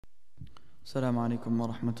Assalamu alaikum wa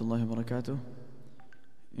rahmatullahi wa barakatuh.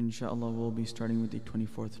 Inshallah, we'll be starting with the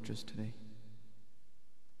 24th juz today.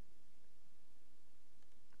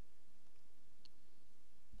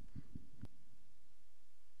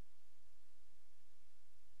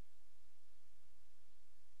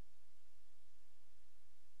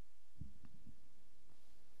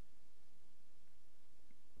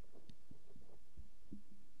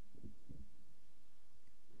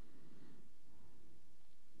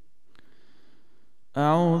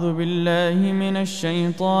 أعوذ بالله من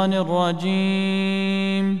الشيطان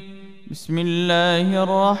الرجيم. بسم الله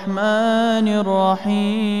الرحمن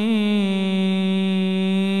الرحيم.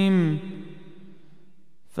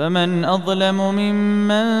 فمن أظلم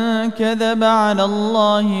ممن كذب على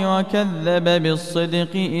الله وكذب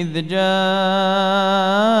بالصدق إذ جاءه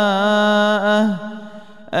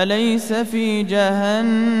أليس في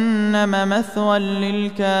جهنم مثوى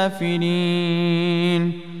للكافرين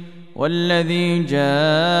والذي جاء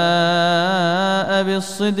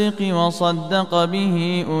بالصدق وصدق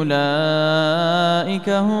به أولئك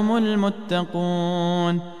هم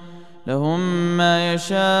المتقون لهم ما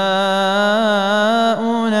يشاءون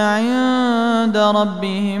عند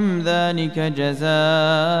ربهم ذلك جزاء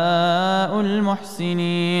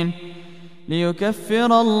المحسنين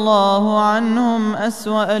ليكفر الله عنهم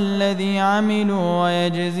أسوأ الذي عملوا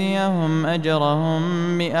ويجزيهم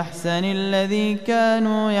أجرهم بأحسن الذي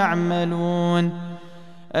كانوا يعملون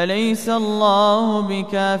أليس الله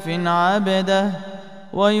بكاف عبده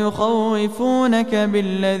ويخوفونك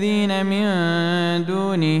بالذين من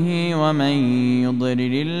دونه ومن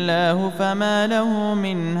يضلل الله فما له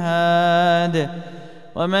من هاد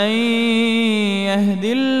ومن يهد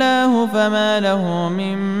الله فما له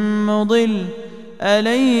من مضل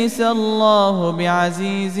أليس الله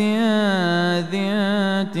بعزيز ذي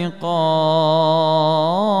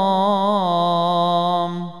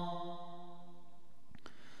انتقام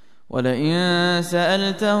ولئن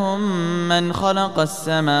سألتهم من خلق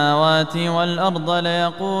السماوات والأرض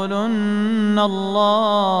ليقولن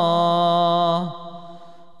الله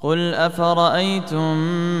قل أفرأيتم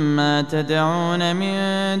ما تدعون من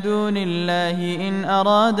دون الله إن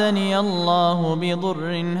أرادني الله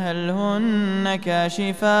بضر هل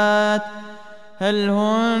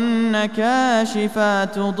هن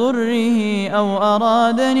كاشفات ضره أو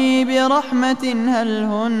أرادني برحمة هل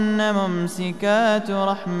هن ممسكات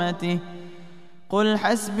رحمته قل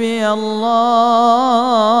حسبي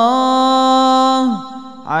الله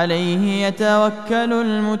عليه يتوكل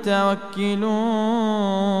المتوكلون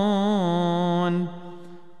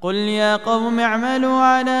قل يا قوم اعملوا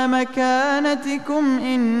على مكانتكم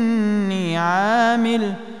إني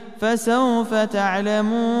عامل فسوف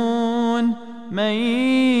تعلمون من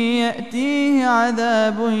يأتيه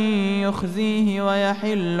عذاب يخزيه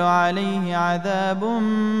ويحل عليه عذاب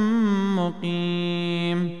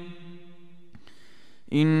مقيم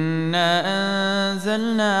إنا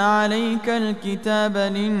أنزلنا عليك الكتاب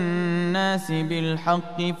للناس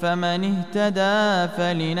بالحق فمن اهتدى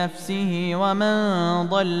فلنفسه ومن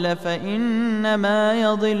ضل فإنما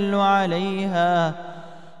يضل عليها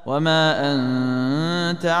وما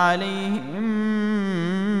أنت عليهم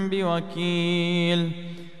بوكيل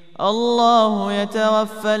الله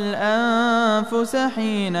يتوفى الأنفس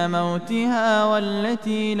حين موتها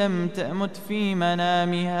والتي لم تمت في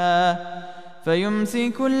منامها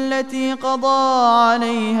فيمسك التي قضى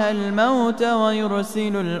عليها الموت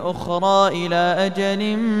ويرسل الأخرى إلى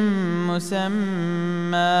أجل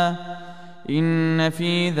مسمى إن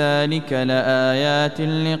في ذلك لآيات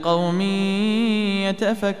لقوم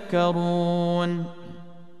يتفكرون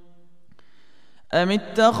أم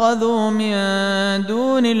اتخذوا من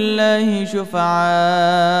دون الله شفعاء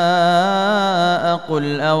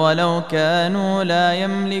قل أولو كانوا لا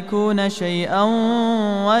يملكون شيئا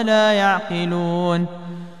ولا يعقلون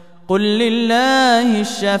قل لله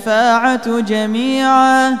الشفاعة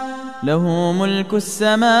جميعا له ملك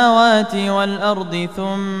السماوات والأرض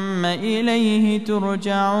ثم إليه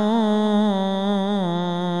ترجعون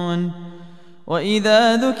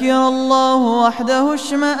وإذا ذكر الله وحده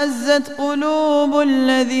اشمأزت قلوب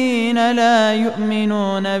الذين لا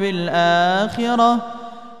يؤمنون بالآخرة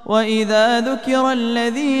وإذا ذكر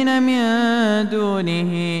الذين من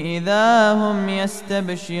دونه إذا هم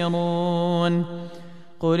يستبشرون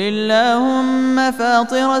قل اللهم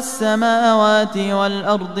فاطر السماوات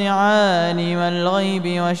والأرض عالم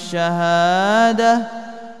الغيب والشهادة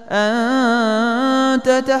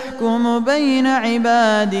أنت تحكم بين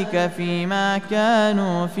عبادك فيما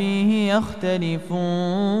كانوا فيه يختلفون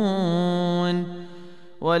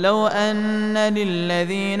ولو أن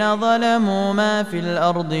للذين ظلموا ما في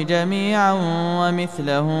الأرض جميعا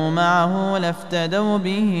ومثله معه لافتدوا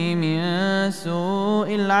به من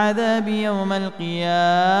سوء العذاب يوم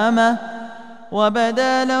القيامة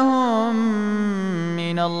وبدا لهم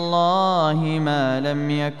من الله ما لم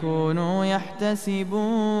يكونوا يحتسبون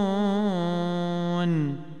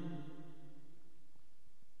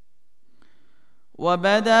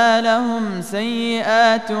وبدا لهم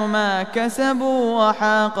سيئات ما كسبوا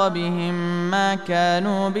وحاق بهم ما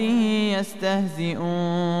كانوا به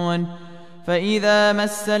يستهزئون فإذا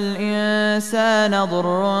مس الإنسان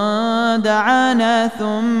ضر دعانا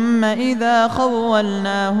ثم إذا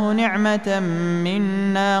خولناه نعمة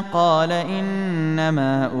منا قال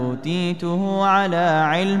إنما أوتيته على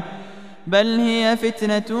علم بل هي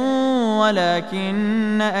فتنة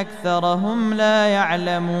ولكن أكثرهم لا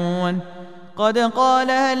يعلمون قد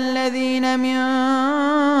قالها الذين من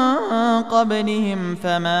قبلهم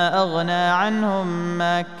فما أغنى عنهم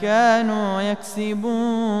ما كانوا يكسبون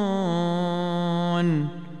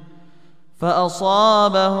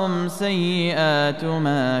فأصابهم سيئات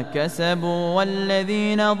ما كسبوا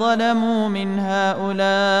والذين ظلموا من هؤلاء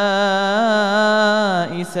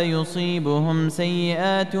سيصيبهم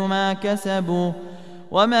سيئات ما كسبوا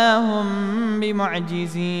وما هم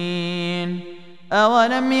بمعجزين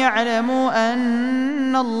أولم يعلموا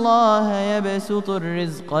أن الله يبسط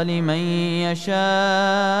الرزق لمن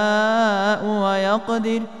يشاء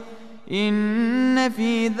ويقدر إن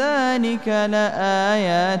في ذلك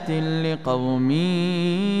لآيات لقوم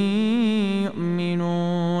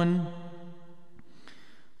يؤمنون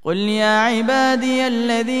قل يا عبادي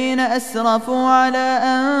الذين أسرفوا على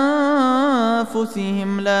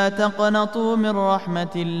أنفسهم لا تقنطوا من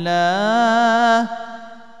رحمة الله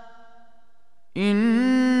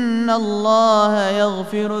إن الله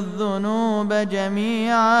يغفر الذنوب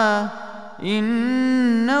جميعا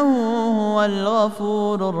إنه هو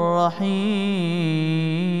الغفور الرحيم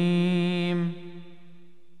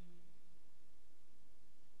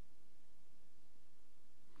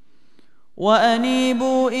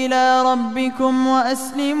وأنيبوا إلى ربكم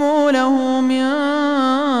وأسلموا له من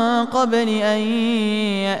قبل أن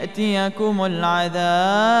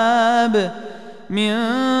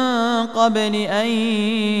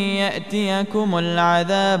يأتيكم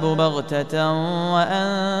العذاب بغتة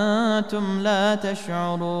وأنتم لا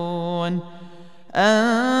تشعرون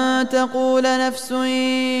أن تقول نفس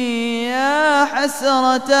يا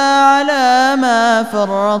حسرة على ما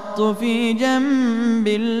فرطت في جنب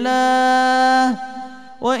الله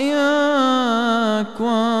وإن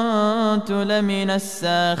كنت لمن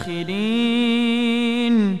الساخرين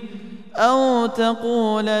أو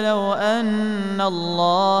تقول لو أن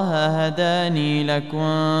الله هداني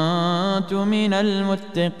لكنت من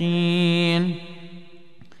المتقين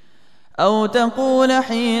أو تقول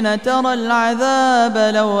حين ترى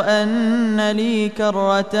العذاب لو أن لي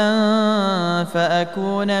كرة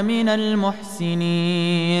فأكون من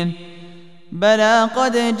المحسنين بلى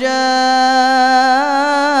قد جاءتك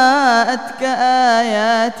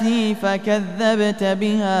آياتي فكذبت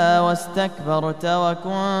بها واستكبرت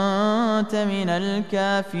وكنت من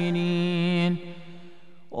الكافرين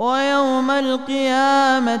ويوم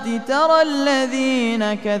القيامة ترى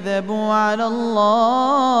الذين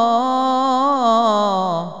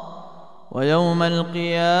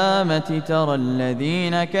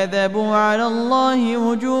كذبوا على الله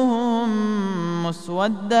وجوههم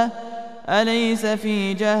مسودة أليس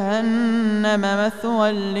في جهنم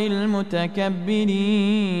مثوى للمتكبرين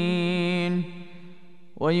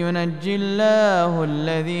وينجي الله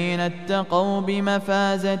الذين اتقوا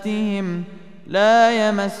بمفازتهم لا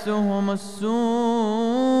يمسهم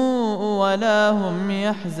السوء ولا هم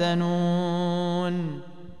يحزنون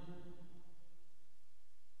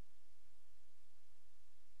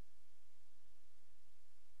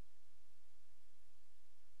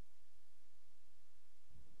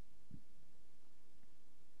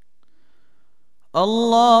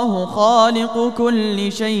الله خالق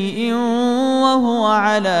كل شيء وهو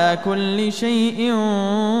على كل شيء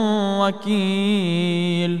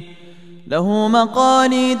وكيل له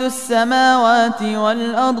مقاليد السماوات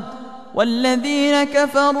والأرض والذين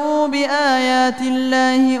كفروا بآيات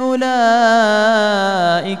الله أولئك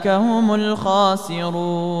هم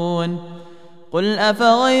الخاسرون قل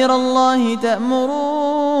أفغير الله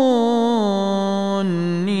تأمروني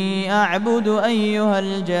أعبد أيها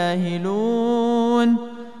الجاهلون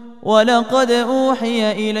ولقد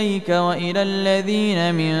أوحي إليك وإلى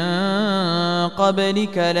الذين من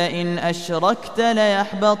قبلك لئن أشركت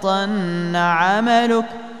ليحبطن عملك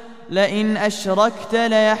لئن أشركت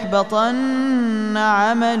ليحبطن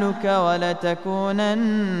عملك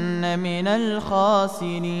ولتكونن من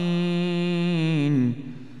الخاسرين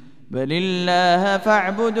بل الله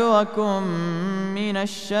فاعبد وكن من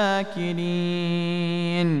الشاكرين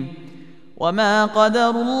وما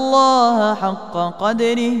قدروا الله حق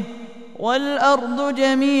قدره والأرض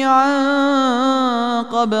جميعا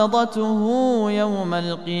قبضته يوم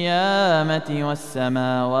القيامة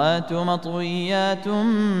والسماوات مطويات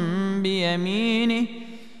بيمينه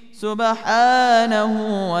سبحانه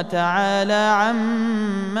وتعالى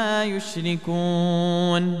عما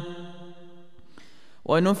يشركون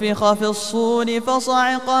ونفخ في الصور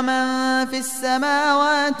فصعق من في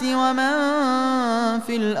السماوات ومن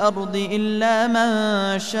في الأرض إلا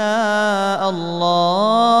من شاء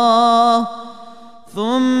الله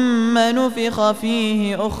ثم نفخ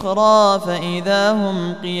فيه أخرى فإذا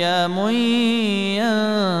هم قيام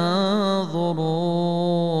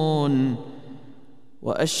ينظرون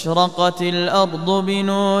وأشرقت الأرض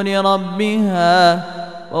بنور ربها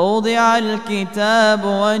ووضع الكتاب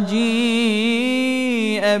وجيء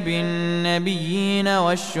بالنبيين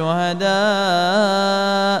والشهداء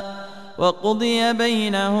وقضي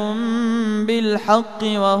بينهم بالحق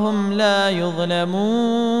وهم لا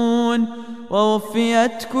يظلمون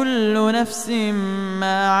ووفيت كل نفس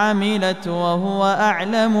ما عملت وهو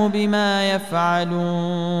أعلم بما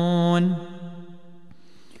يفعلون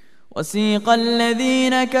وسيق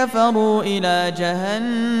الذين كفروا إلى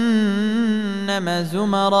جهنم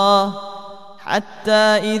زمرا حتى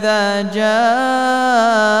إذا جاءوها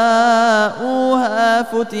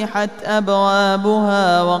فتحت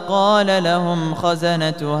أبوابها وقال لهم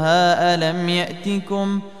خزنتها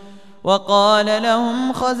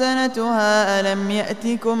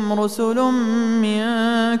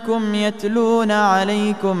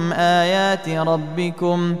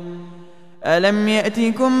ألم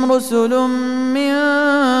يأتكم رسل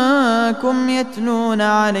منكم يتلون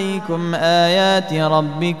عليكم آيات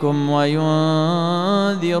ربكم وينذرونكم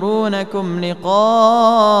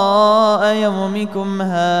لقاء يومكم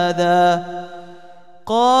هذا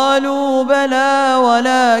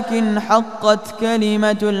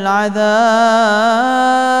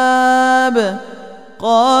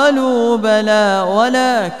قالوا بلى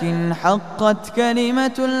ولكن حقت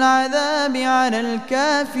كلمة العذاب على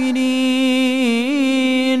الكافرين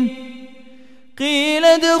قيل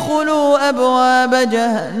ادخلوا أبواب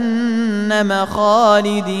جهنم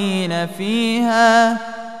خالدين فيها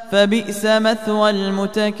فبئس مثوى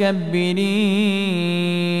المتكبرين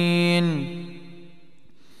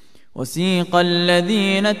وسيق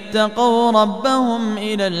الذين اتقوا ربهم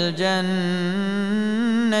إلى الجنة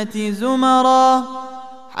زمرا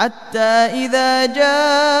حتى إذا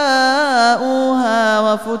جاءوها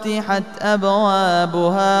وفتحت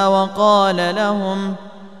أبوابها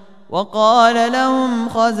وقال لهم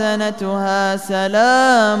خزنتها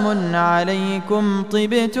سلام عليكم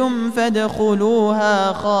طبتم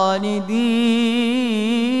فادخلوها خالدين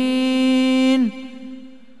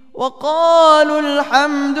وقالوا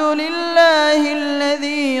الحمد لله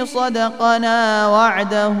الذي صدقنا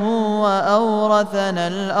وعده وأورثنا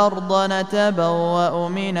الأرض نتبوأ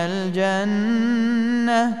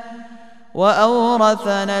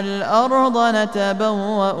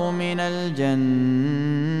من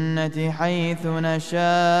الجنة حيث نشاء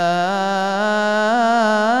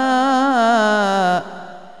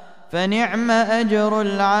فنعم أجر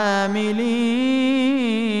العاملين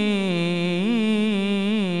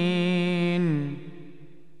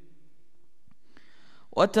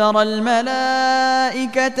وترى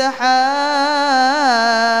الملائكة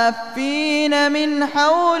حافين من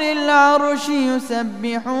حول العرش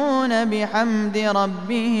يسبحون بحمد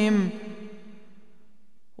ربهم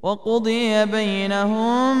وقضي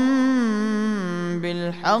بينهم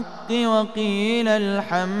بالحق وقيل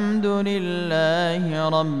الحمد لله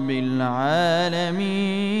رب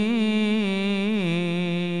العالمين.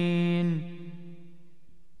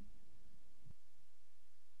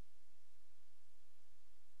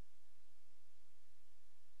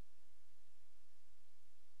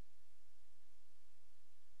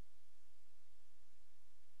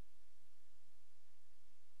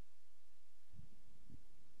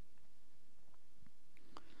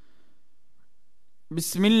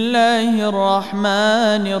 بسم الله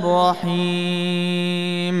الرحمن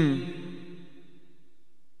الرحيم.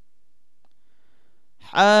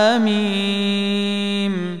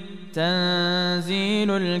 حاميم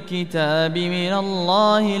تنزيل الكتاب من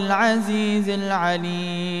الله العزيز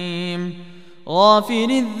العليم غافر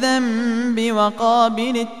الذنب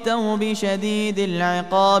وقابل التوب شديد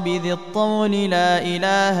العقاب ذي الطول لا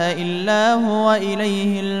إله إلا هو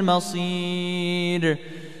إليه المصير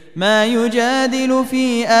ما يجادل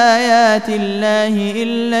في آيات الله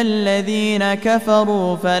إلا الذين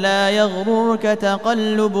كفروا فلا يغررك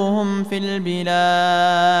تقلبهم في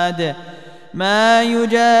البلاد ما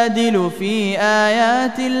يجادل في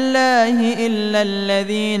آيات الله إلا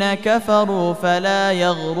الذين كفروا فلا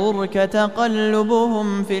يغررك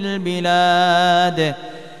تقلبهم في البلاد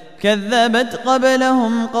كذبت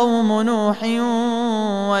قبلهم قوم نوح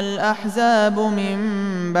والأحزاب من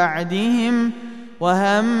بعدهم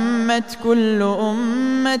وهمت كل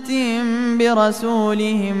أمة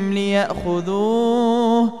برسولهم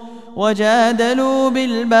ليأخذوه وجادلوا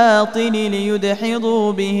بالباطل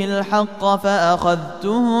ليدحضوا به الحق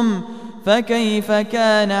فأخذتهم فكيف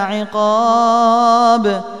كان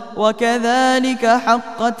عقاب وكذلك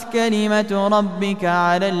حقت كلمة ربك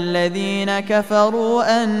على الذين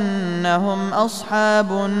كفروا أنهم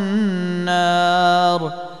أصحاب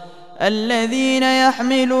النار الذين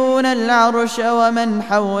يحملون العرش ومن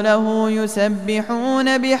حوله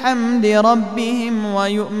يسبحون بحمد ربهم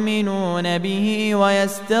ويؤمنون به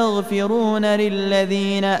ويستغفرون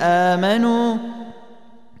للذين آمنوا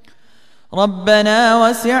ربنا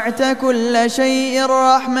وسعت كل شيء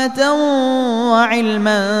رحمة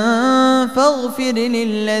وعلما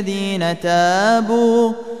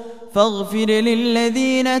فاغفر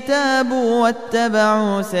للذين تابوا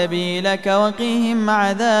واتبعوا سبيلك وقهم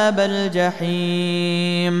عذاب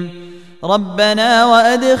الجحيم ربنا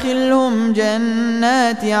وأدخلهم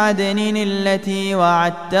جنات عدن التي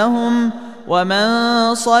وعدتهم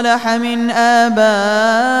ومن صلح من آبائهم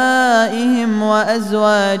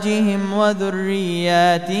وأزواجهم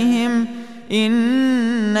وذرياتهم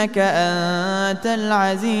إنك أنت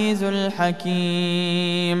العزيز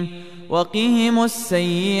الحكيم وقهم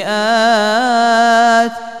السيئات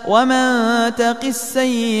ومن تق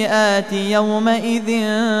السيئات يومئذ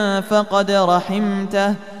فقد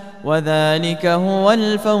رحمته وذلك هو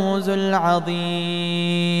الفوز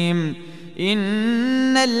العظيم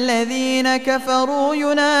إن الذين كفروا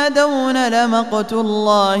ينادون لمقت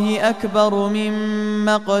الله أكبر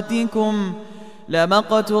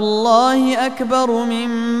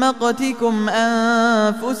من مقتكم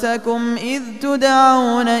أنفسكم إذ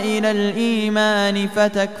تدعون إلى الإيمان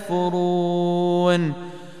فتكفرون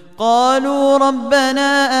قالوا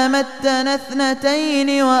ربنا أمتنا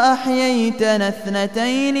اثنتين وأحييتنا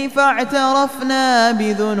اثنتين فاعترفنا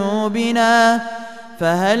بذنوبنا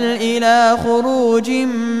فهل إلى خروج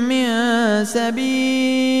من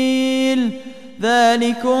سبيل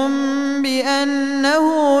ذلكم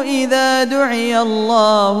بأنه إذا دعي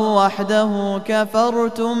الله وحده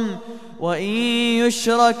كفرتم وإن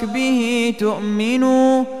يشرك به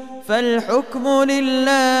تؤمنوا فالحكم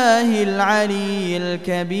لله العلي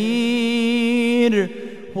الكبير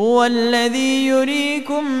هو الذي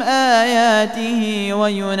يريكم آياته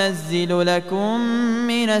وينزل لكم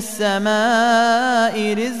من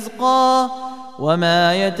السماء رزقا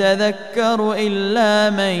وما يتذكر إلا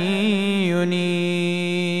من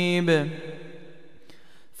ينيب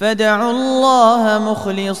فادعوا الله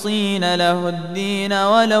مخلصين له الدين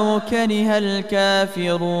ولو كره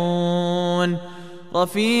الكافرون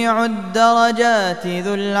رفيع الدرجات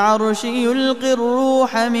ذو العرش يلقي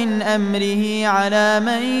الروح من أمره على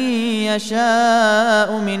من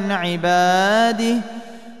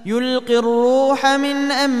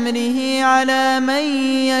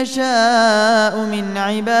يشاء من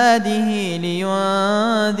عباده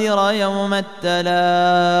لينذر يوم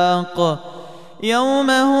التلاق يوم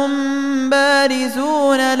هم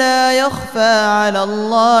بارزون لا يخفى على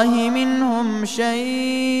الله منهم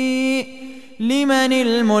شيء لمن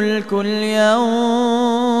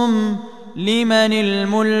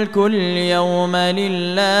الملك اليوم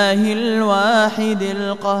لله الواحد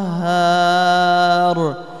القهار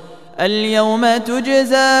اليوم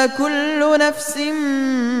تجزى كل نفس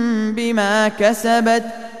بما كسبت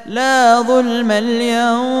لا ظلم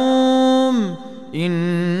اليوم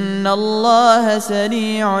إن الله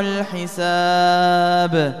سريع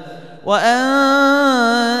الحساب وأنذرهم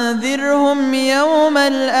يوم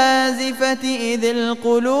الآزفة إذ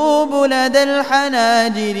القلوب لدى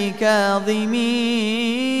الحناجر كاظمين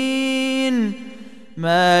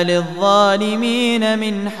ما للظالمين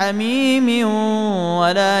من حميم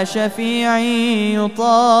ولا شفيع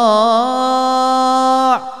يطاع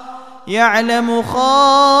يعلم خائنة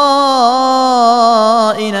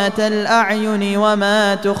الأعين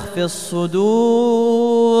وما تخفي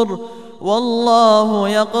الصدور والله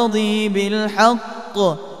يقضي بالحق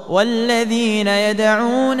والذين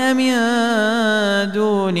يدعون من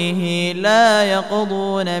دونه لا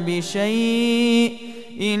يقضون بشيء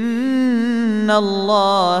إن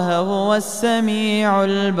الله هو السميع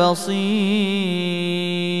البصير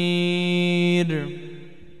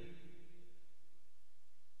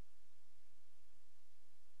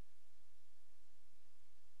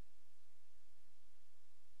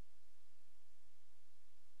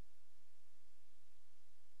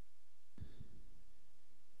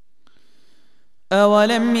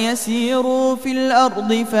أولم يسيروا في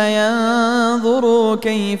الأرض فينظروا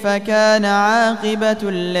كيف كان عاقبة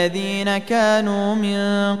الذين كانوا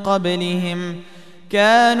من قبلهم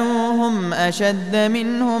كانوا هم أشد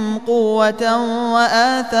منهم قوة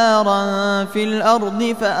وآثارا في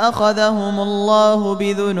الأرض فأخذهم الله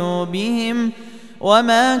بذنوبهم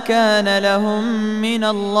وما كان لهم من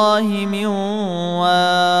الله من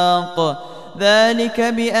واق ذلك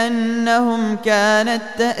بأنهم كانت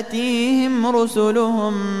تأتيهم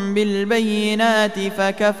رسلهم بالبينات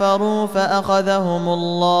فكفروا فأخذهم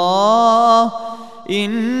الله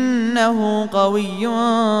إنه قوي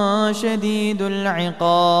شديد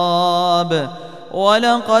العقاب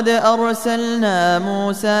ولقد أرسلنا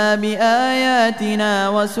موسى بآياتنا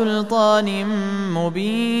وسلطان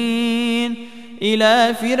مبين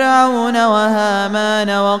إلى فرعون وهامان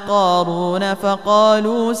وقارون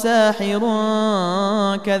فقالوا ساحر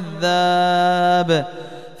كذاب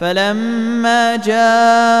فلما جاءهم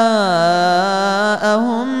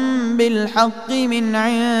بالحق من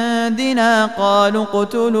عندنا قالوا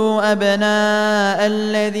اقتلوا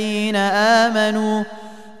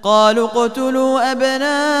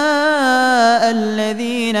أبناء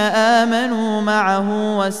الذين آمنوا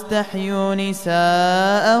معه واستحيوا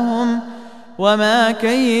نساءهم وما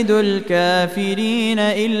كيد الكافرين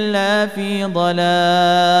إلا في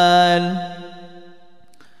ضلال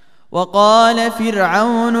وقال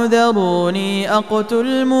فرعون ذروني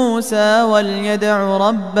أقتل موسى وليدع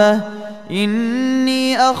ربه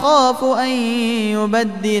إني أخاف أن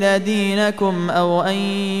يبدل دينكم أو أن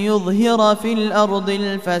يظهر في الأرض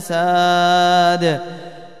الفساد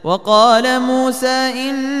وقال موسى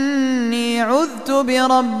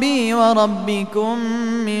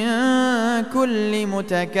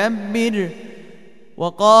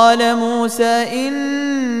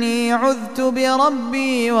إني عذت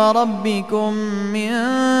بربي وربكم من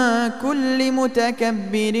كل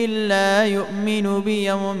متكبر لا يؤمن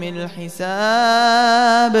بيوم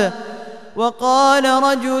الحساب وقال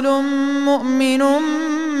رجل مؤمن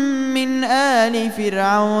من آل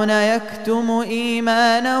فرعون يكتم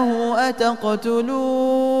إيمانه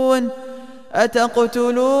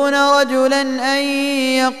أتقتلون رجلا أن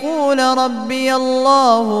يقول ربي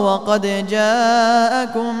الله وقد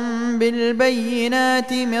جاءكم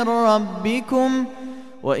بالبينات من ربكم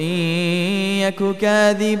وإن يك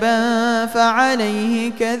كاذبا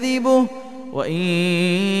فعليه كذبه وإن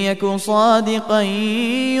يك صادقا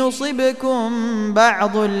يصبكم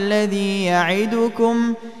بعض الذي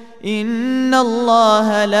يعدكم إن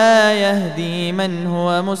الله لا يهدي من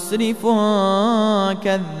هو مسرف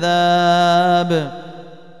كذاب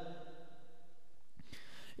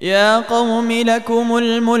يا قوم لكم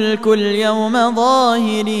الملك اليوم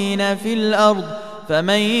ظاهرين في الأرض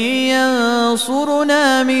فمن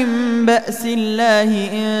ينصرنا من بأس الله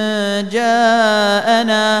إن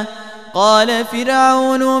جاءنا قال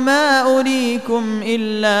فرعون ما أريكم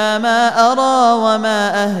إلا ما أرى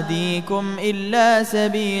وما أهديكم إلا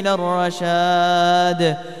سبيل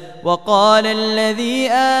الرشاد وقال الذي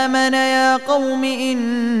آمن يا قوم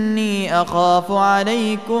إني أخاف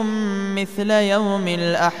عليكم مثل يوم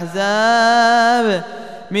الأحزاب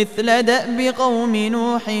مثل دأب قوم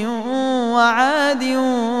نوح وعاد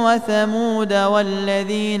وثمود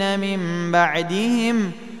والذين من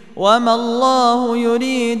بعدهم وما الله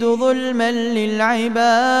يريد ظلما للعباد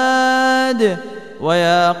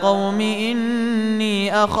ويا قوم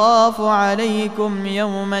إني أخاف عليكم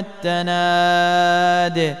يوم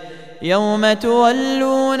التناد يوم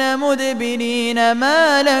تولون مدبرين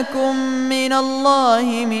ما لكم من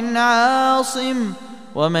الله من عاصم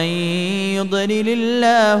ومن يضلل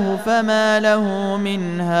الله فما له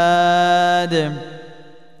من هاد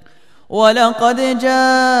ولقد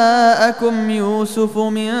جاءكم يوسف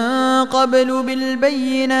من قبل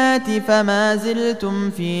بالبينات فما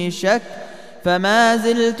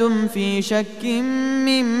زلتم في شك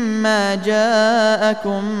مما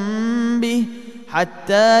جاءكم به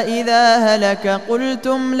حتى إذا هلك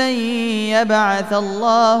قلتم لن يبعث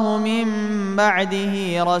الله من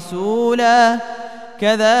بعده رسولا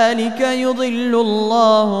كذلك يضل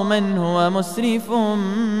الله من هو مسرف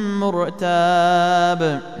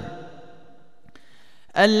مرتاب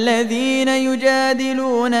الذين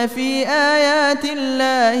يجادلون في آيات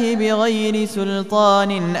الله بغير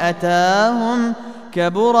سلطان أتاهم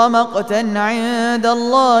كبر مقتا عند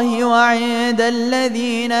الله وعند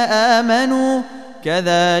الذين آمنوا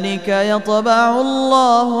كذلك يطبع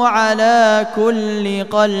الله على كل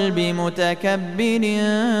قلب متكبر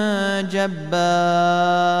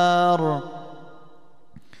جبار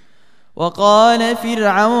وقال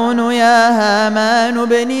فرعون يا هامان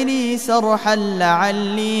ابن لي صرحا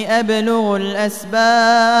لعلي أبلغ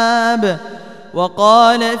الأسباب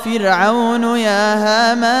وقال فرعون يا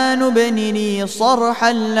هامان ابن لي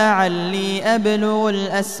صرحا لعلي أبلغ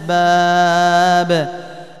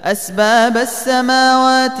أسباب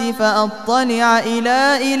السماوات فأطلع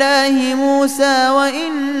إلى إله موسى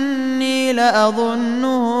وإني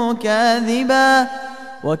لأظنه كاذبا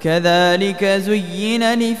وكذلك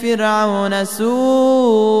زين لفرعون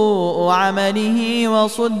سوء عمله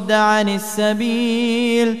وصد عن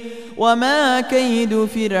السبيل وما كيد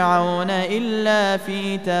فرعون إلا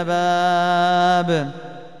في تباب.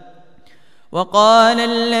 وقال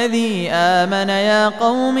الذي آمن يا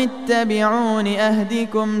قوم اتبعون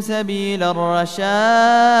أهدكم سبيل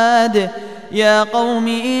الرشاد يا قوم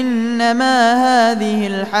إنما هذه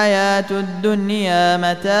الحياة الدنيا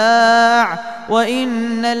متاع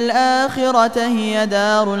وإن الآخرة هي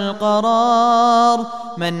دار القرار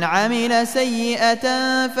من عمل سيئة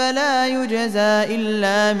فلا يجزى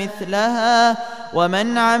إلا مثلها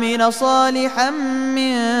ومن عمل صالحا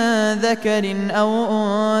من ذكر أو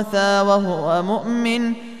أنثى وهو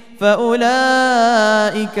مؤمن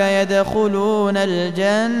فأولئك يدخلون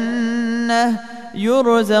الجنة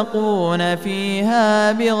يرزقون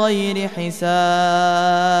فيها بغير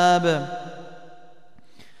حساب.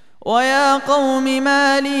 ويا قوم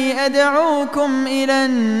ما لي أدعوكم إلى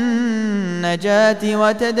النجاة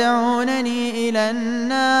وتدعونني إلى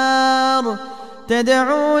النار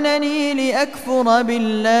تدعونني لأكفر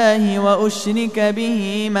بالله وأشرك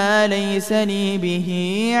به ما ليس لي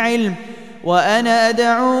به علم وأنا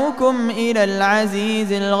أدعوكم إلى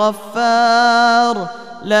العزيز الغفار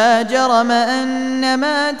لا جرم أن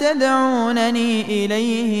ما تدعونني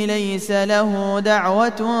إليه ليس له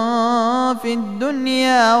دعوة في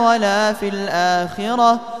الدنيا ولا في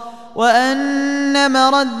الآخرة وأن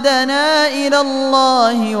مردنا إلى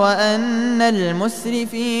الله وأن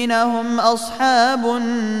المسرفين هم أصحاب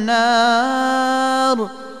النار.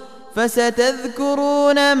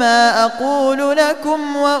 فستذكرون ما أقول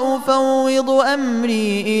لكم وأفوض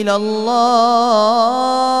أمري إلى الله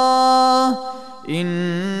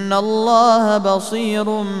إن الله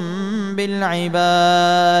بصير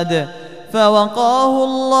بالعباد. فوقاه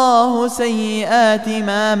الله سيئات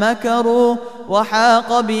ما مكروا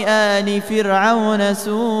وحاق بآل فرعون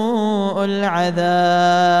سوء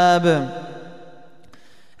العذاب.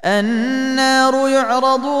 النار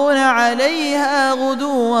يعرضون عليها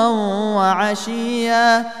غدوا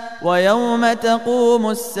وعشيا ويوم تقوم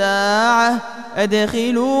الساعة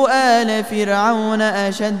أدخلوا آل فرعون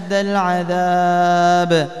أشد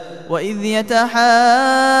العذاب. وإذ يتحاجون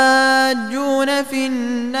في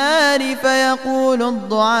النار فيقول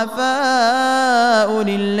الضعفاء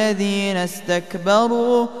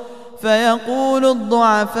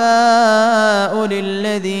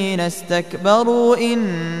للذين استكبروا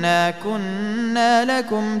إنا كنا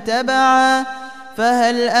لكم تبعا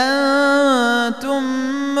فهل أنتم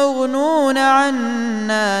مغنون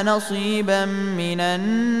عنا نصيبا من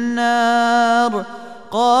النار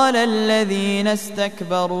قال الذين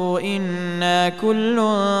استكبروا إنا كل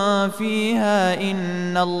فيها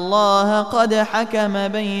إن الله قد حكم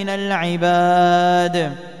بين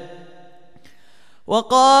العباد.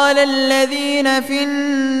 وقال الذين في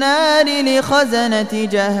النار لخزنة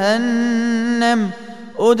جهنم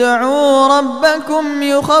ادعوا ربكم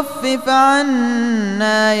يخفف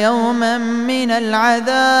عنا يوما من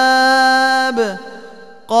العذاب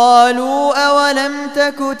قالوا أولم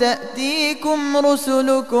تك تأتيكم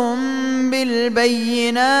رسلكم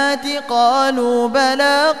بالبينات قالوا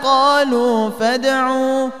بلى قالوا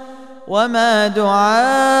فادعوا وما دعاء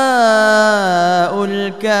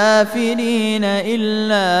الكافرين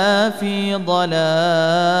إلا في ضلال.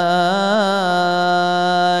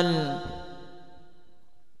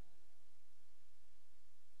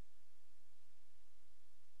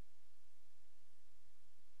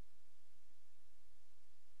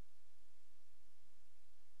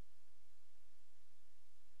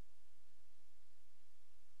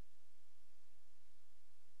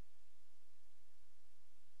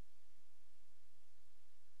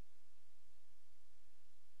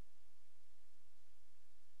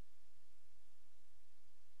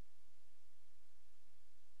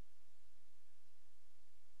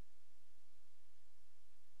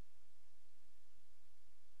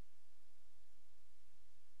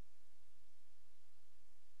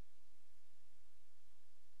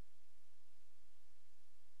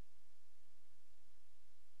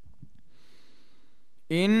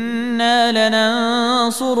 إنا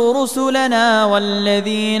لننصر رسلنا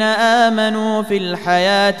والذين آمنوا في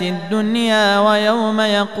الحياة الدنيا ويوم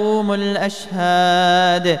يقوم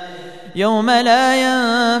الأشهاد يوم لا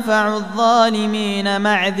ينفع الظالمين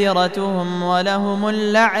معذرتهم ولهم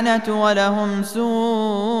اللعنة ولهم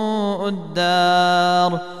سوء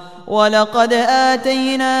الدار. ولقد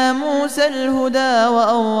آتينا موسى الهدى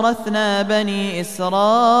وأورثنا بني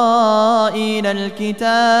إسرائيل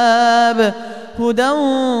الكتاب هدى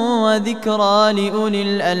وذكرى لأولي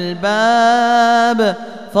الألباب.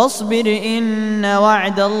 فاصبر إن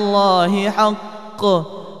وعد الله حق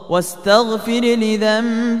واستغفر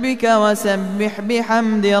لذنبك وسبح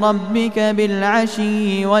بحمد ربك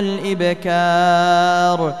بالعشي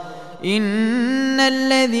والإبكار. إن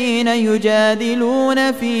الذين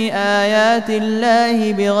يجادلون في آيات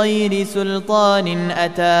الله بغير سلطان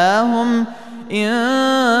أتاهم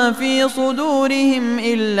إن في صدورهم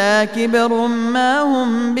إلا كبر ما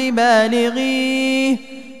هم ببالغيه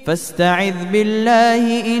فاستعذ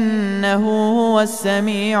بالله إنه هو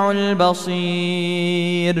السميع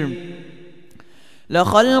البصير.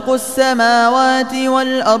 لخلق السماوات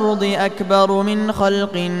والأرض أكبر من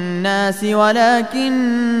خلق الناس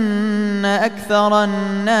ولكن أكثر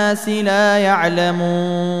الناس لا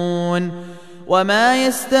يعلمون. وما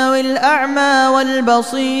يستوي الأعمى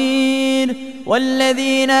والبصير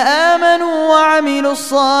والذين آمنوا وعملوا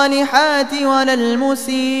الصالحات ولا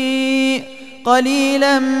المسيء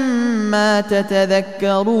قليلا ما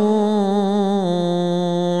تتذكرون.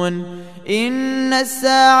 إن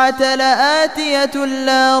الساعة لآتية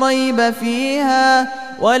لا ريب فيها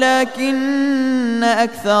ولكن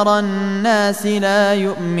أكثر الناس لا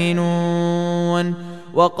يؤمنون.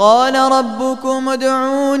 وقال ربكم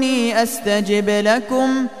ادعوني أستجب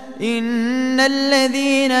لكم إن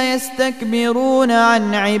الذين يستكبرون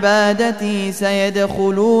عن عبادتي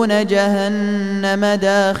سيدخلون جهنم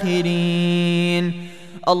داخرين.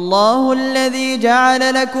 الله الذي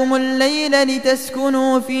جعل لكم الليل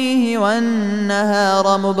لتسكنوا فيه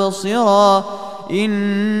والنهار مبصرا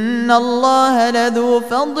إن الله لذو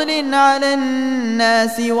فضل على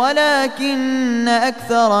الناس ولكن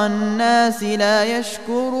أكثر الناس لا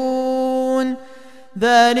يشكرون.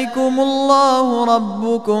 ذلكم الله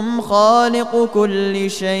ربكم خالق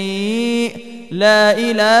كل شيء لا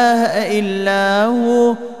إله إلا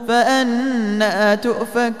هو فأنى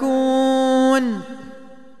تؤفكون.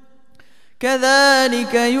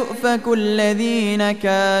 كذلك يؤفك الذين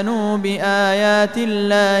كانوا بآيات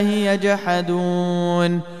الله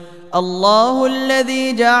يجحدون. الله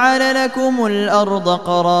الذي جعل لكم الأرض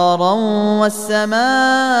قرارا والسماء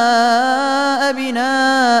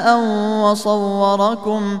بناء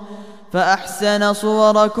وصوركم فأحسن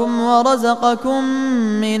صوركم ورزقكم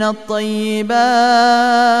من الطيبات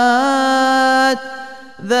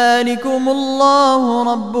ذلكم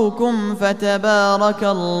الله ربكم فتبارك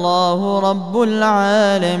الله رب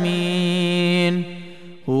العالمين.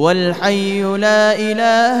 هو الحي لا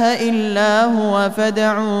إله إلا هو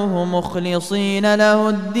فادعوه مخلصين له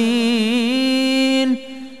الدين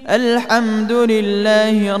الحمد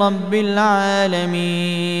لله رب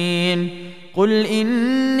العالمين. قل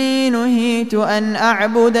إني نهيت أن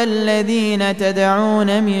أعبد الذين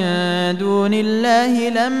تدعون من دون الله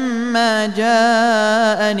لما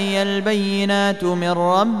جاءني البينات من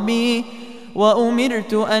ربي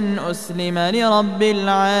وأمرت أن أسلم لرب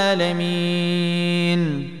العالمين.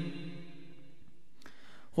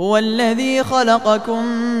 هو الذي خلقكم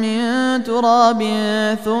من تراب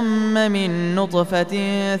ثم من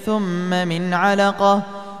نطفة ثم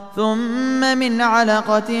من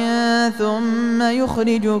علقة ثم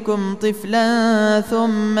يخرجكم طفلا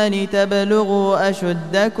ثم لتبلغوا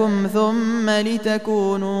أشدكم ثم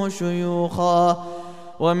لتكونوا شيوخا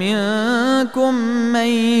ومنكم من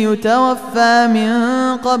يتوفى من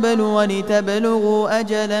قبل ولتبلغوا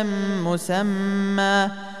أجلا مسمى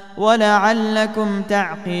ولعلكم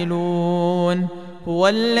تعقلون. هو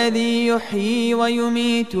الذي يحيي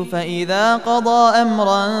ويميت فإذا قضى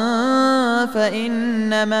أمرا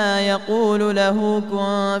فإنما يقول له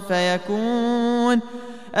كن فيكون.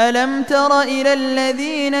 ألم تر إلى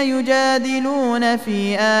الذين يجادلون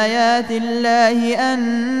في آيات الله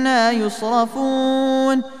أنى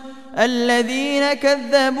يصرفون الذين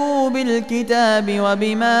كذبوا بالكتاب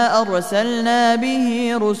وبما أرسلنا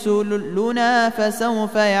به رسلنا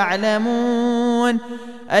فسوف يعلمون.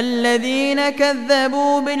 الذين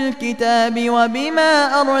كذبوا بالكتاب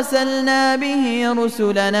وبما أرسلنا به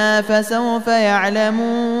رسلنا فسوف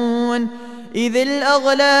يعلمون. إذ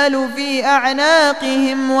الأغلال في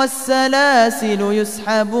أعناقهم والسلاسل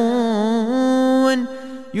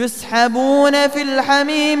يسحبون في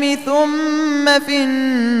الحميم ثم في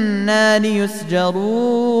النار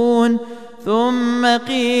يسجرون. ثم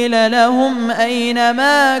قيل لهم أين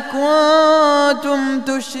ما كنتم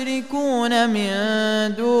تشركون من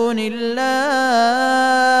دون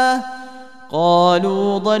الله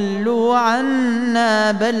قالوا ضلوا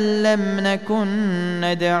عنا بل لم نكن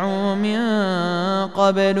ندعو من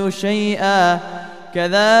قبل شيئا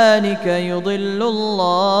كذلك يضل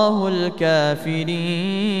الله الكافرين.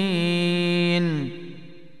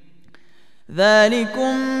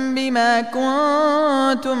 ذلكم بما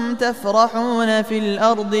كنتم تفرحون في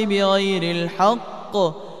الأرض بغير الحق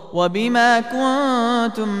وبما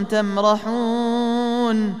كنتم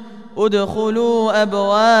تمرحون ادخلوا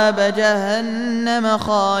أبواب جهنم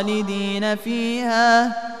خالدين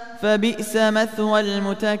فيها فبئس مثوى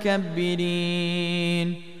المتكبرين.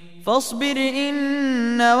 فاصبر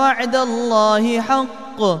إن وعد الله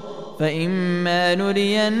حق فإما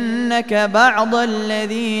نرينك بعض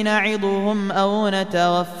الذي نعظهم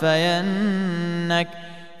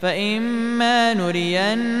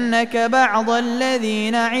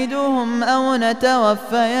أو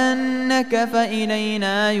نتوفينك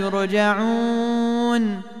فإلينا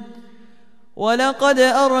يرجعون. ولقد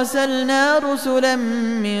أرسلنا رسلا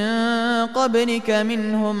من قبلك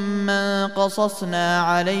منهم من قصصنا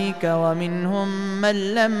عليك ومنهم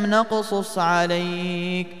من لم نقصص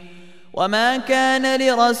عليك وما كان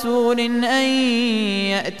لرسول أن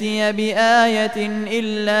يأتي بآية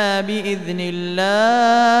إلا بإذن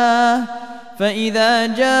الله فإذا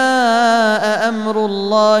جاء أمر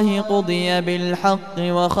الله قضي بالحق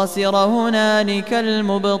وخسر هنالك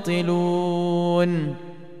المبطلون.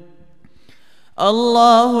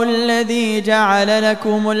 الله الذي جعل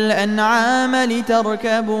لكم الأنعام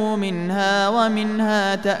لتركبوا منها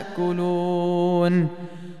ومنها تأكلون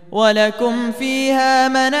ولكم فيها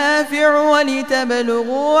منافع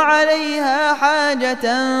ولتبلغوا عليها حاجة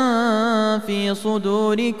في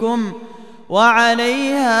صدوركم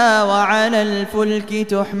وعليها وعلى الفلك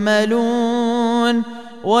تحملون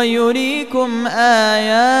ويريكم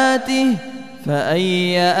آياته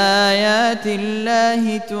فأي آيات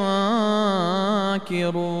الله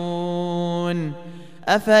تنكرون.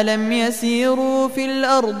 أفلم يسيروا في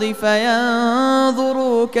الأرض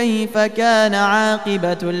فينظروا كيف كان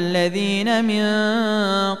عاقبة الذين من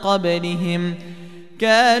قبلهم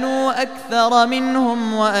كانوا أكثر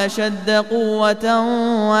منهم وأشد قوة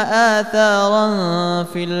وآثارا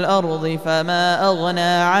في الأرض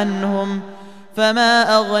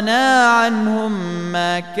فما أغنى عنهم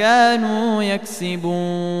ما كانوا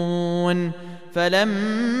يكسبون.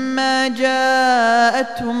 فلما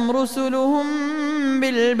جاءتهم رسلهم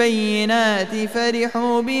بالبينات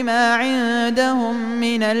فرحوا بما عندهم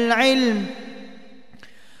من العلم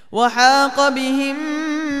وحاق بهم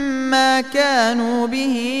ما كانوا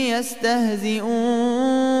به يستهزئون.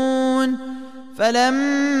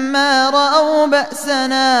 فلما رأوا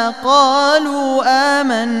بأسنا قالوا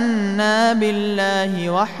آمنا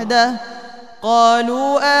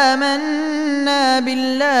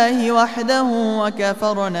بالله وحده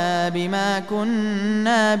وكفرنا بما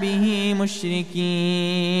كنا به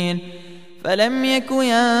مشركين. فلم يك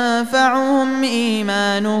ينفعهم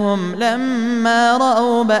إيمانهم لما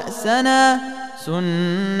رأوا بأسنا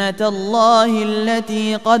سنة الله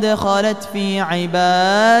التي قد خلت في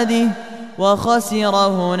عباده وخسر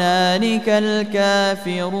هنالك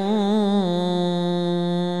الكافرون.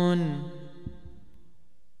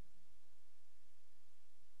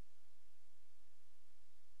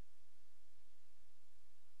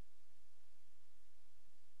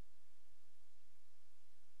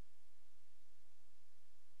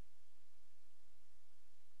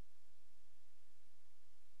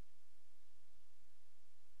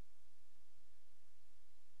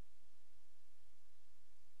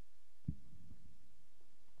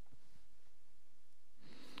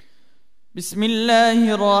 بسم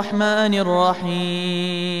الله الرحمن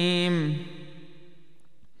الرحيم.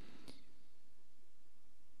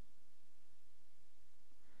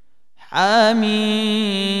 حميم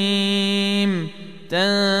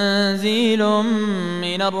تنزيل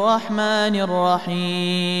من الرحمن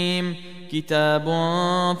الرحيم. كتاب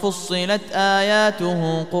فصلت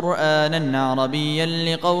آياته قرآنا عربيا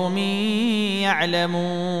لقوم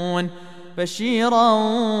يعلمون بشيرا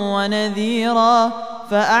ونذيرا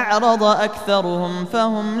فأعرض أكثرهم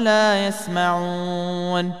فهم لا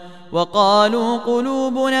يسمعون. وقالوا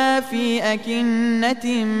قلوبنا في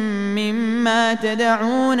أكنة مما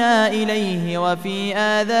تدعونا إليه وفي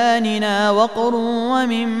آذاننا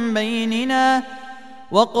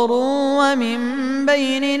وقر ومن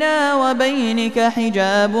بيننا وبينك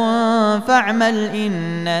حجاب فاعمل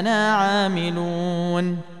إننا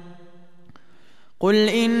عاملون. قل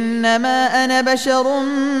إنما أنا بشر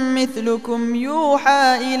مثلكم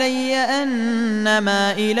يوحى إلي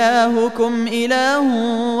أنما إلهكم إله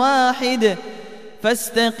واحد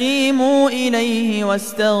فاستقيموا إليه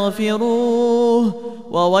واستغفروه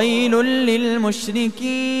وويل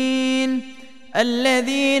للمشركين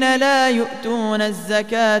الذين لا يؤتون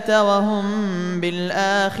الزكاة وهم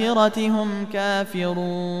بالآخرة هم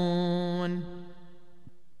كافرون.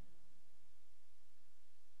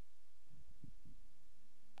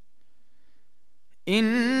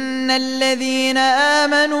 إن الذين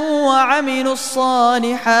آمنوا وعملوا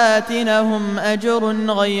الصالحات لهم أجر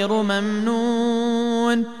غير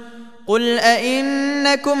ممنون. قل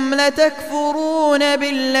أئنكم لتكفرون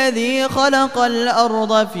بالذي خلق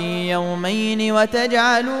الأرض في يومين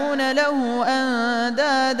وتجعلون له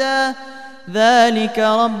أندادا ذلك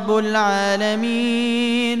رب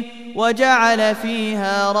العالمين وجعل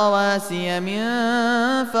فيها رواسي من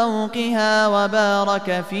فوقها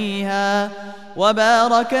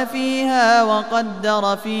وبارك فيها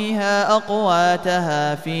وقدر فيها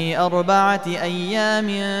أقواتها في 4 أيام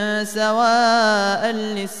سواء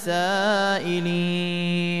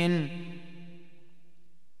للسائلين.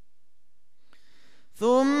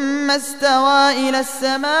 ثم استوى إلى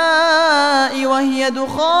السماء وهي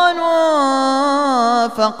دخان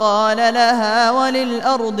فقال لها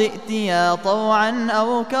وللأرض ائتيا طوعا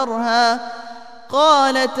أو كرها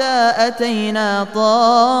قالتا أتينا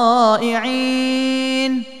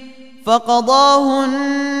طائعين.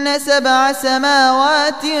 فقضاهن 7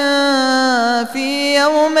 سماوات في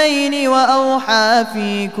يومين وأوحى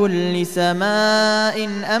في كل سماء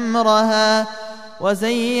أمرها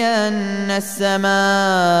وزينا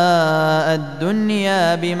السماء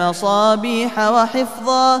الدنيا بمصابيح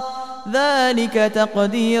وحفظا ذلك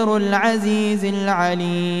تقدير العزيز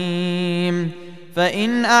العليم.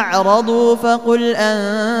 فإن أعرضوا فقل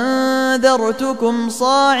أنذرتكم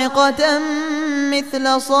صاعقة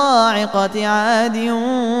مثل صاعقة عاد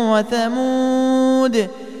وثمود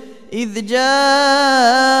إذ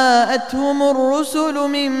جاءتهم الرسل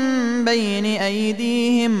من بين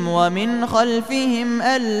أيديهم ومن خلفهم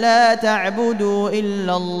ألا تعبدوا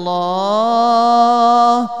إلا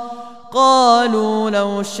الله قالوا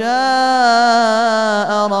لو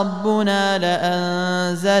شاء ربنا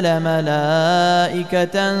لأنزل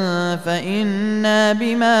ملائكة فإنا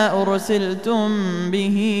بما أرسلتم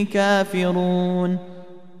به كافرون.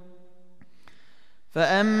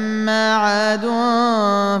 فأما عاد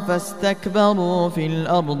فاستكبروا في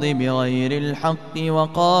الأرض بغير الحق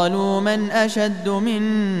وقالوا من أشد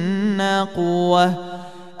منا قوة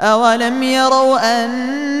أولم يروا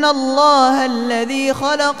أن الله الذي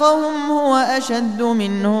خلقهم هو أشد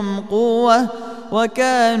منهم قوة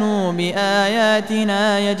وكانوا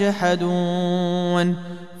بآياتنا يجحدون.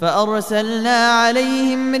 فأرسلنا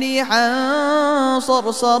عليهم ريحا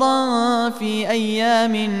صرصرا في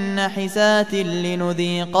أيام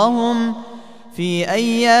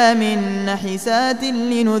نحسات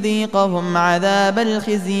لنذيقهم عذاب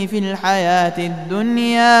الخزي في الحياة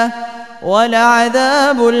الدنيا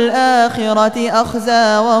ولعذاب الآخرة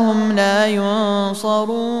أخزى وهم لا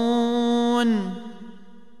ينصرون.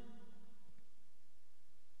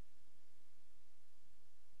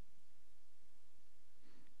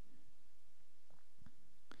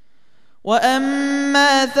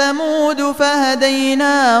 وأما ثمود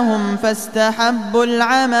فهديناهم فاستحبوا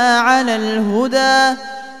العمى على الهدى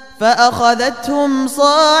فأخذتهم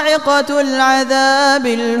صاعقة العذاب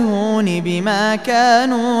الهون بما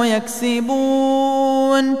كانوا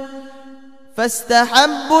يكسبون.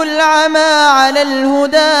 فاستحبوا العمى على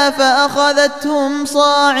الهدى فأخذتهم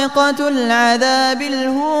صاعقة العذاب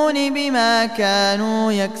الهون بما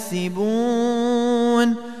كانوا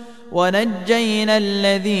يكسبون. ونجينا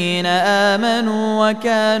الذين آمنوا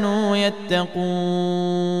وكانوا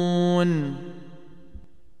يتقون.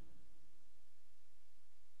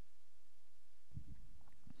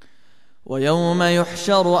 ويوم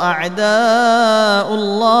يحشر أعداء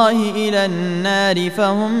الله إلى النار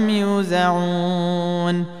فهم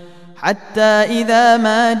يوزعون حتى إذا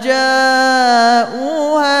ما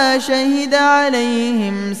جاءوها شهد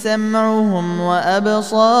عليهم سمعهم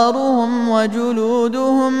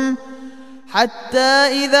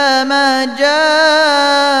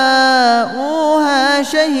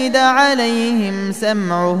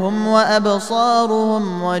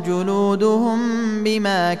وأبصارهم وجلودهم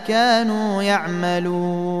بما كانوا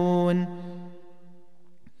يعملون.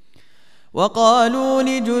 وقالوا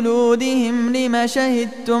لجلودهم لم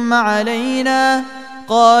شهدتم علينا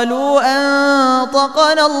قالوا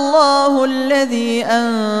أنطقنا الله الذي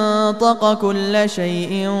أنطق كل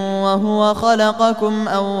شيء وهو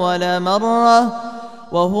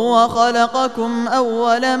خلقكم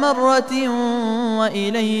أول مرة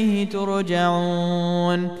وإليه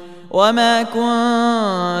ترجعون. وما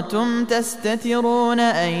كنتم تستترون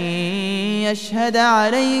أن يشهد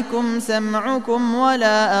عليكم سمعكم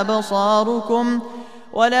ولا أبصاركم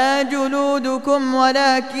ولا جلودكم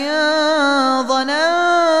ولكن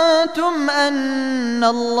ظننتم أن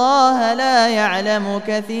الله لا يعلم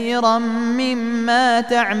كثيرا مما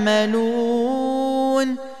تعملون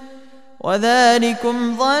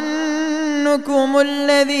وذلكم ظنكم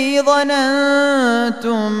الذي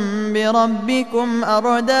ظننتم بربكم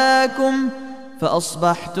أرداكم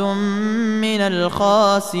فأصبحتم من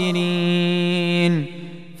الخاسرين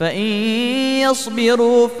فإن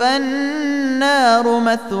يصبروا فالنار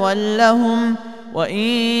مثوى لهم وإن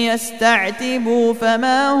يستعتبوا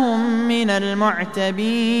فما هم من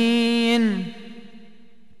المعتبين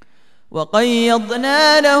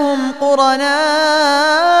وقيضنا لهم قرناء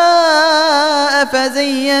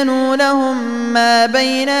فزينوا لهم ما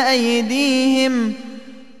بين أيديهم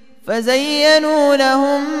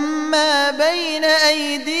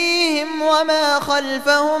وما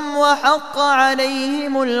خلفهم وحق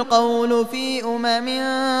عليهم القول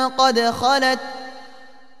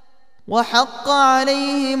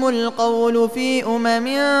في أمم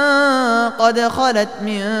قد خلت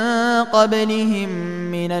من قبلهم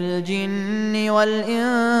من الجن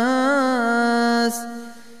والإنس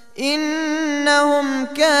إنهم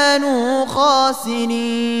كانوا خاسرين.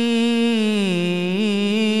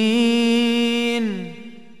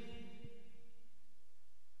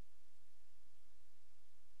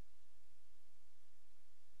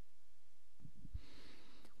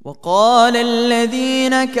 وقال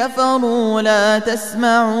الذين كفروا لا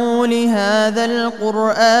تسمعوا لهذا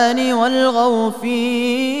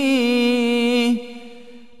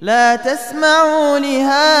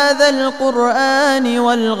القرآن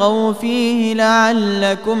والغوا فيه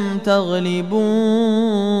لعلكم تغلبون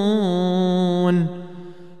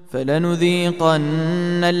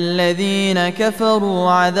فلنذيقن الذين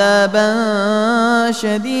كفروا عذابا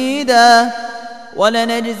شديدا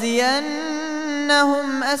ولنجزينهم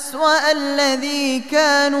أسوأ الذي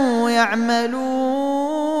كانوا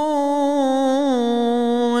يعملون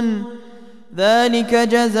ذلك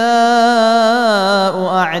جزاء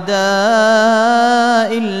أعداء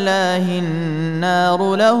الله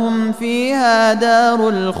النار لهم فيها دار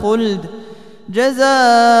الخلد جزاء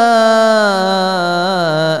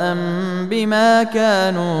بما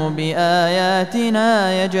كانوا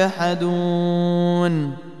بآياتنا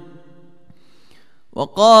يجحدون.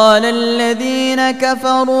 وقال الذين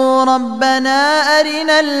كفروا ربنا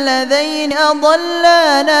أرنا الذين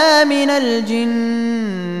أضلانا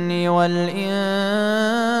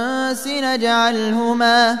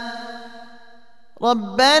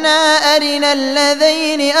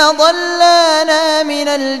من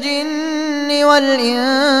الجن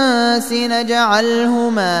والإنس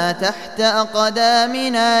نجعلهما تحت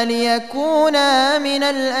أقدامنا ليكونا من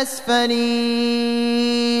الأسفلين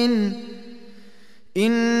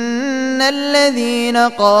إن الذين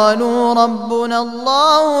قالوا ربنا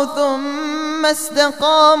الله ثم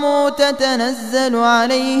استقاموا تتنزل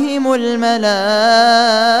عليهم الملائكة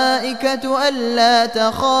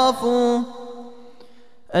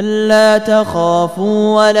ألا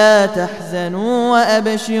تخافوا ولا تحزنوا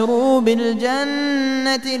وأبشروا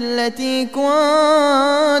بالجنة التي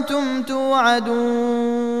كنتم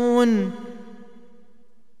توعدون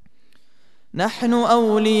نحن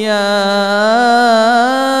أولياؤكم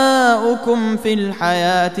في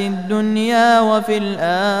الحياة الدنيا وفي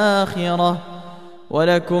الآخرة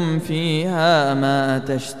ولكم فيها ما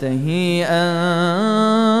تشتهي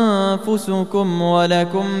أنفسكم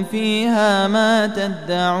ولكم فيها ما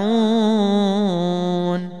تدعون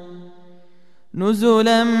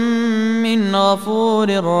نزلا من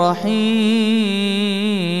غفور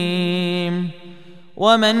رحيم.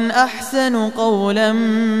 ومن أحسن قولا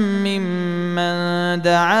ممن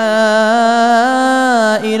دعا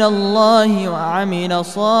إلى الله وعمل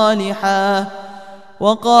صالحا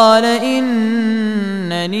وقال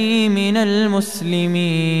إنني من المسلمين.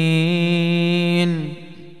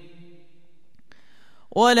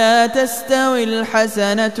 ولا تستوي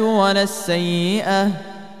الحسنة ولا السيئة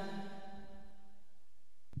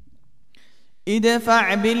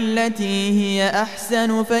ادفع بالتي هي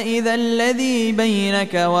أحسن فإذا الذي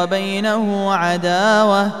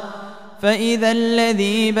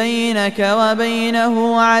بينك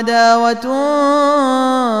وبينه عداوة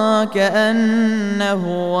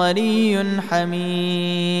كأنه ولي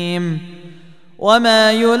حميم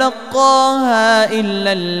وما يلقاها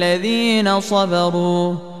إلا الذين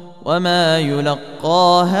صبروا وما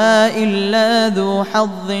يلقاها إلا ذو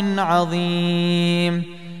حظ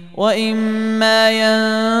عظيم. وإما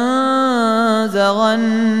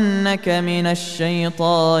ينزغنك من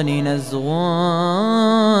الشيطان نزغ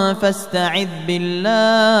فاستعذ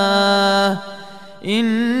بالله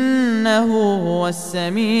إنه هو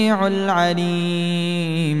السميع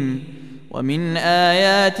العليم. ومن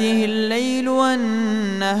آياته الليل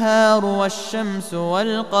والنهار والشمس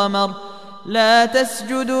والقمر لا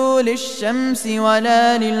تسجدوا للشمس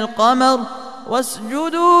ولا للقمر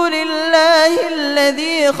واسجدوا لله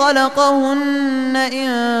الذي خلقهن إن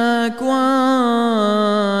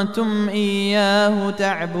كنتم إياه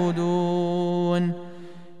تعبدون.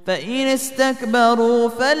 فإن استكبروا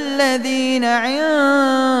فالذين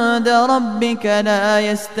عند ربك لا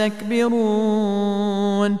يستكبرون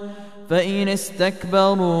فإن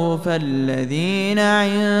استكبروا فالذين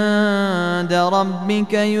عند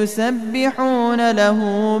ربك يسبحون له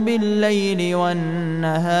بالليل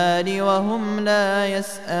والنهار وهم لا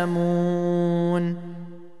يسأمون.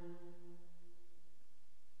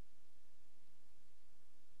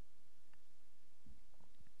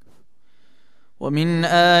 ومن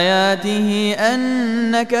آياته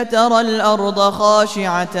أنك ترى الأرض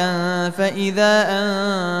خاشعة فإذا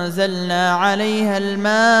أنزلنا عليها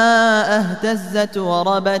الماء اهتزت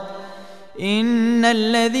وربت إن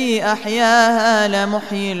الذي أحياها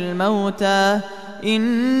لمحيي الموتى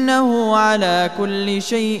إنه على كل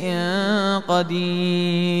شيء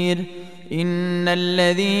قدير. إن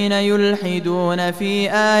الذين يلحدون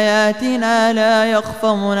في آياتنا لا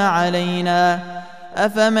يخفون علينا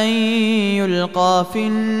أفمن يلقى في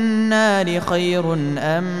النار خير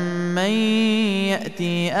أم من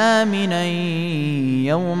يأتي آمنا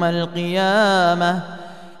يوم القيامة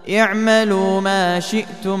اعملوا ما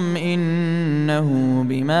شئتم إنه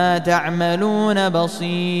بما تعملون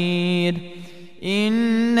بصير.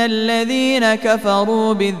 إن الذين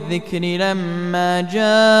كفروا بالذكر لما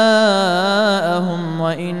جاءهم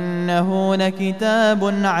وإنه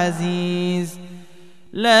لكتاب عزيز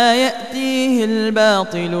لا يأتيه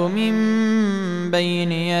الباطل من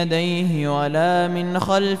بين يديه ولا من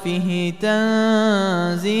خلفه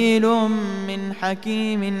تنزيل من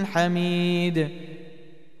حكيم حميد.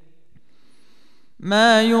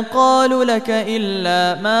 ما يقال لك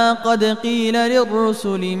إلا ما قد قيل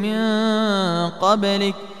للرسل من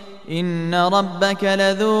قبلك إن ربك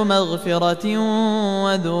لذو مغفرة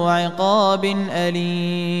وذو عقاب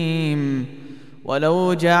أليم.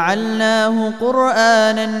 ولو جعلناه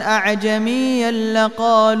قرآنا أعجميا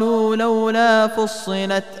لقالوا لولا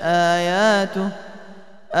فصلت آياته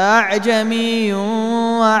أعجمي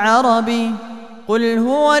وعربي قل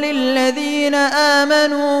هو للذين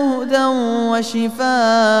آمنوا هدى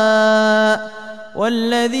وشفاء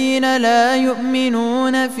والذين لا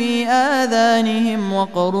يؤمنون في آذانهم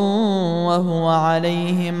وقر وهو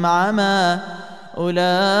عليهم عمى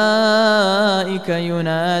أولئك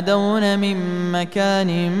ينادون من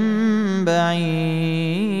مكان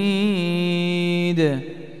بعيد.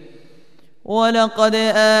 ولقد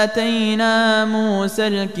آتينا موسى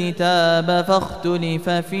الكتاب فاختلف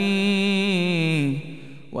فيه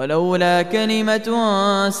ولولا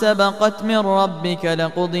كلمة سبقت من ربك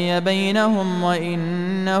لقضي بينهم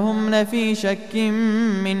وإنهم لفي شك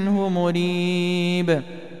منه مريب.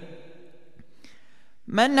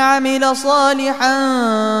 من عمل صالحا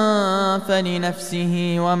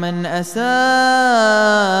فلنفسه ومن أساء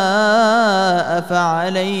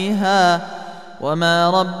فعليها وما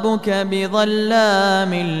ربك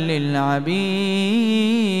بظلام للعبيد.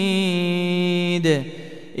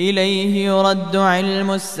 إليه يرد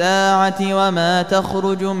علم الساعة وما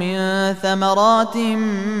تخرج من ثمرات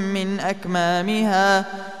من أكمامها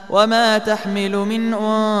وما تحمل من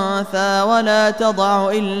أنثى ولا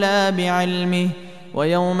تضع إلا بعلمه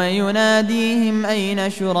ويوم يناديهم أين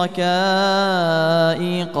شركائي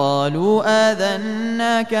قالوا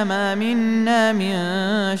آذناك ما منا من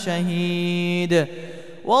شهيد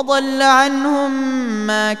وضل عنهم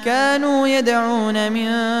ما كانوا يدعون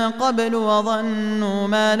من قبل وظنوا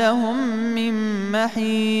ما لهم من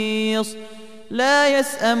محيص. لا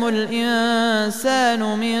يسأم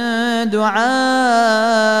الإنسان من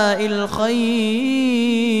دعاء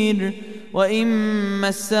الخير وإن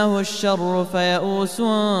مسه الشر فيئوس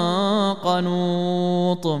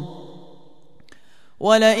قنوط.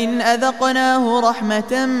 ولئن أذقناه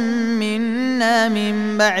رحمة منا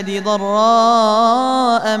من بعد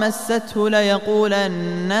ضراء مسته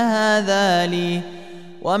ليقولن هذا لي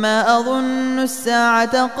وما أظن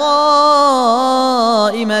الساعة قائمة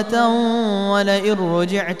ولئن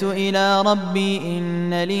رجعت إلى ربي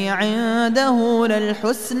إن لي عنده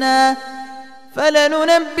للحسنى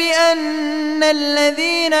فلننبئن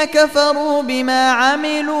الذين كفروا بما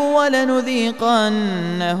عملوا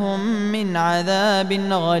ولنذيقنهم من عذاب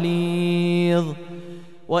غليظ.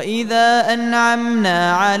 وإذا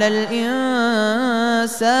أنعمنا على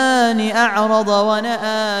الإنسان أعرض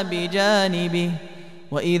ونأى بجانبه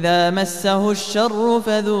وإذا مسه الشر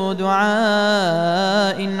فذو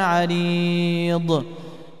دعاء عريض.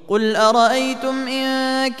 قل أرأيتم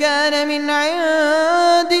إن كان من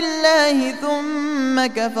عند الله ثم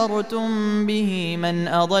كفرتم به من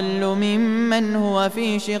أضل ممن هو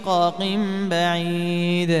في شقاق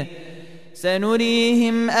بعيد.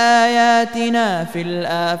 سنريهم آياتنا في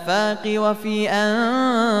الآفاق وفي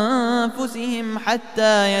أنفسهم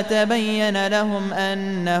حتى يتبين لهم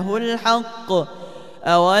أنه الحق.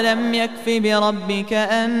 أولم يكف بربك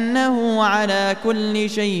أنه على كل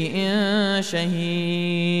شيء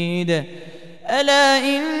شهيد.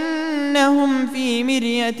 ألا إنهم في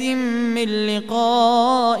مرية من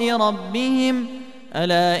لقاء ربهم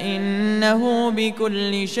ألا إنه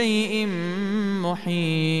بكل شيء محيط.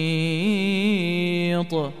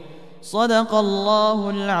 صدق الله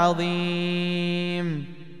العظيم.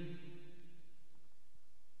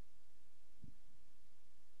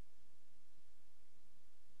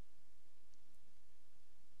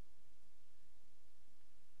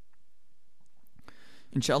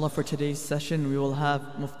 Inshallah, for today's session, we will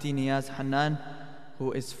have Mufti Niyaz Hannan,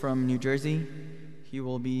 who is from New Jersey. He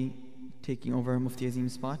will be taking over Mufti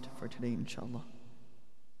Azim's spot for today, inshallah.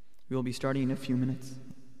 We will be starting in a few minutes.